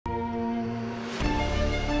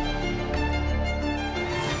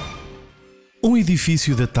Um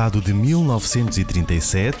edifício datado de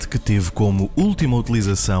 1937, que teve como última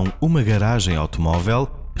utilização uma garagem automóvel,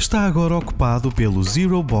 está agora ocupado pelo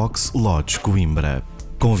Zero Box Lodge Coimbra.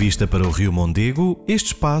 Com vista para o Rio Mondego,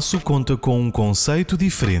 este espaço conta com um conceito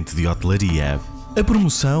diferente de hotelaria. A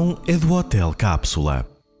promoção é do Hotel Cápsula.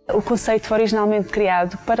 O conceito foi originalmente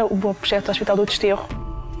criado para o projeto do Hospital do Desterro,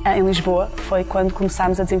 em Lisboa. Foi quando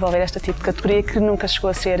começámos a desenvolver este tipo de categoria que nunca chegou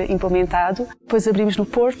a ser implementado. Depois abrimos no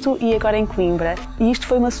Porto e agora em Coimbra. E isto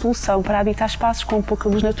foi uma solução para habitar espaços com pouca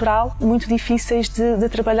luz natural, muito difíceis de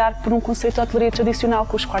trabalhar por um conceito de hotelaria tradicional,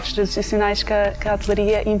 com os quartos tradicionais que a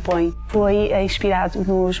hotelaria impõe. Foi inspirado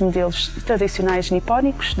nos modelos tradicionais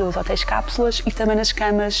nipónicos, dos hotéis cápsulas e também nas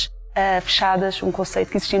camas fechadas, um conceito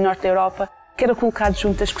que existia no norte da Europa, que era colocado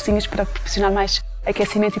junto das cozinhas para proporcionar mais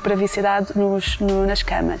aquecimento e privacidade nas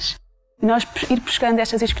camas. Nós, ir buscando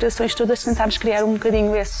estas inspirações todas, tentámos criar um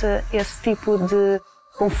bocadinho esse tipo de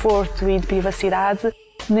conforto e de privacidade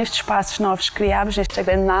nestes espaços novos que criámos, nesta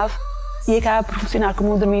grande nave, e acaba por funcionar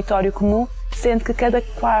como um dormitório comum, sendo que cada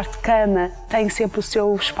quarto, cama, tem sempre o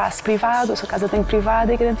seu espaço privado, a sua casa tem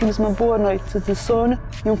privada, e garantimos uma boa noite de sono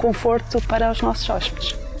e um conforto para os nossos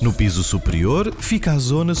hóspedes. No piso superior fica a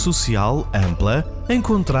zona social ampla, em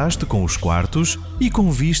contraste com os quartos e com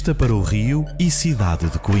vista para o rio e cidade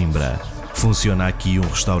de Coimbra. Funciona aqui um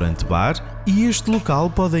restaurante-bar e este local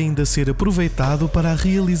pode ainda ser aproveitado para a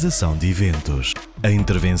realização de eventos. A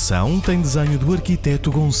intervenção tem desenho do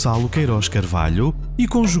arquiteto Gonçalo Queiroz Carvalho e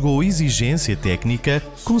conjugou exigência técnica,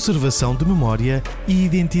 conservação de memória e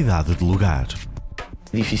identidade de lugar.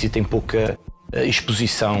 O edifício tem pouca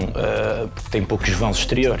exposição, porque tem poucos vãos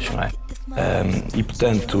exteriores, não é? E,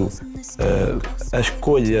 portanto, a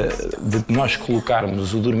escolha de nós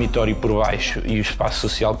colocarmos o dormitório por baixo e o espaço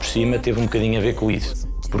social por cima teve um bocadinho a ver com isso,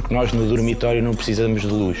 porque nós no dormitório não precisamos de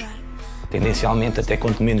luz. Tendencialmente, até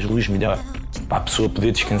quanto menos luz, melhor, para a pessoa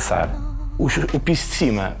poder descansar. O piso de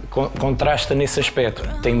cima contrasta nesse aspecto,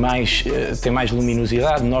 tem mais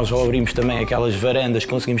luminosidade. Nós, ao abrimos também aquelas varandas,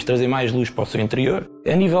 conseguimos trazer mais luz para o seu interior.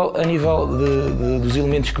 A nível dos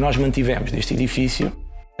elementos que nós mantivemos deste edifício,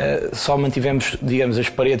 só mantivemos, digamos, as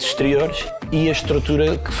paredes exteriores e a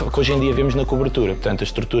estrutura que hoje em dia vemos na cobertura, portanto, a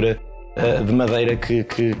estrutura de madeira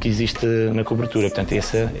que existe na cobertura. Portanto,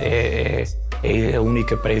 essa é a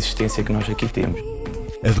única pré-existência que nós aqui temos.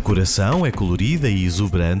 A decoração é colorida e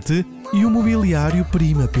exuberante e o mobiliário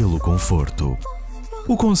prima pelo conforto.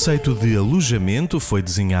 O conceito de alojamento foi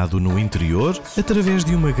desenhado no interior através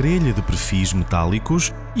de uma grelha de perfis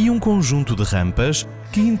metálicos e um conjunto de rampas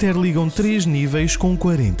que interligam 3 níveis com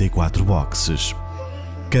 44 boxes.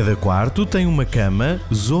 Cada quarto tem uma cama,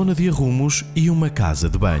 zona de arrumos e uma casa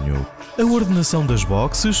de banho. A ordenação das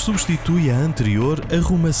boxes substitui a anterior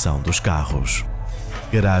arrumação dos carros.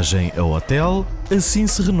 Garagem a hotel, assim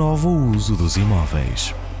se renova o uso dos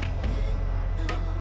imóveis.